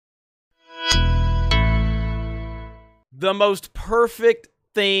The most perfect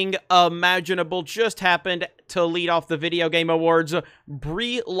thing imaginable just happened to lead off the Video Game Awards.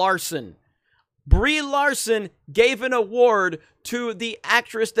 Brie Larson. Brie Larson gave an award to the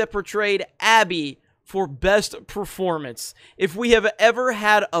actress that portrayed Abby for best performance. If we have ever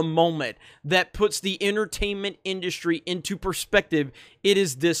had a moment that puts the entertainment industry into perspective, it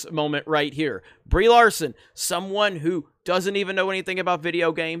is this moment right here. Brie Larson, someone who doesn't even know anything about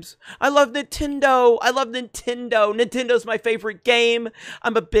video games. I love Nintendo. I love Nintendo. Nintendo's my favorite game.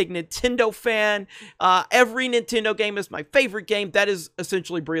 I'm a big Nintendo fan. Every Nintendo game is my favorite game. That is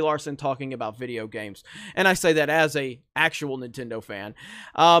essentially Brie Larson talking about video games. And I say that as a actual Nintendo fan.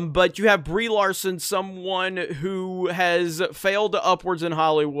 But you have Brie Larson, someone who has failed upwards in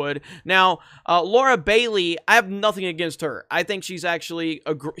Hollywood. Now, Laura Bailey, I have nothing against her. I think she's actually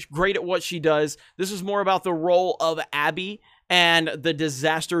great at what she does. This is more about the role of Abby and the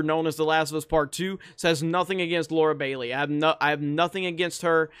disaster known as The Last of Us Part 2. Says nothing against Laura Bailey. I have nothing against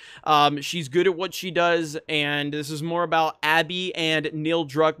her. She's good at what she does, and this is more about Abby and Neil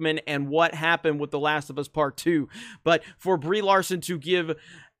Druckmann and what happened with The Last of Us Part 2. But for Brie Larson to give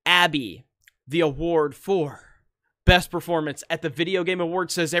Abby the award for best performance at the Video Game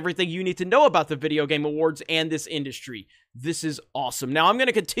Awards says everything you need to know about the Video Game Awards and this industry. This is awesome. Now, I'm going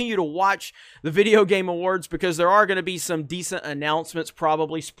to continue to watch the Video Game Awards because there are going to be some decent announcements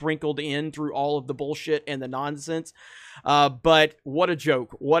probably sprinkled in through all of the bullshit and the nonsense. But what a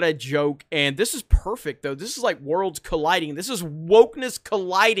joke. What a joke. And this is perfect, though. This is like worlds colliding. This is wokeness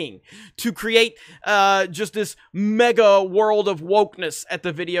colliding to create just this mega world of wokeness at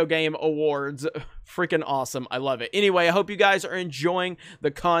the Video Game Awards. Freaking awesome. I love it. Anyway, I hope you guys are enjoying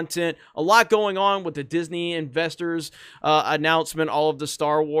the content. A lot going on with the Disney investors announcement, all of the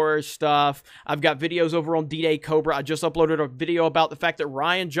Star Wars stuff. I've got videos over on D-Day Cobra. I just uploaded a video about the fact that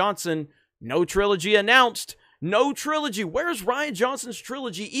Rian Johnson, no trilogy announced. No trilogy. Where's Rian Johnson's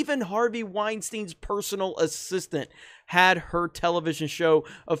trilogy? Even Harvey Weinstein's personal assistant had her television show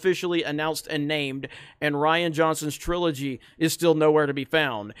officially announced and named, and Rian Johnson's trilogy is still nowhere to be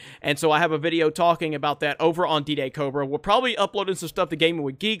found. And so I have a video talking about that over on D-Day Cobra. We're probably uploading some stuff to Gaming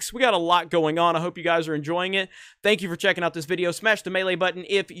with Geeks. We got a lot going on. I hope you guys are enjoying it. Thank you for checking out this video. Smash the melee button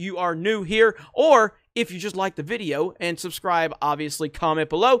if you are new here, or if you just like the video, and subscribe, obviously. Comment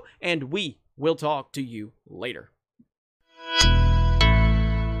below, and we will talk to you later.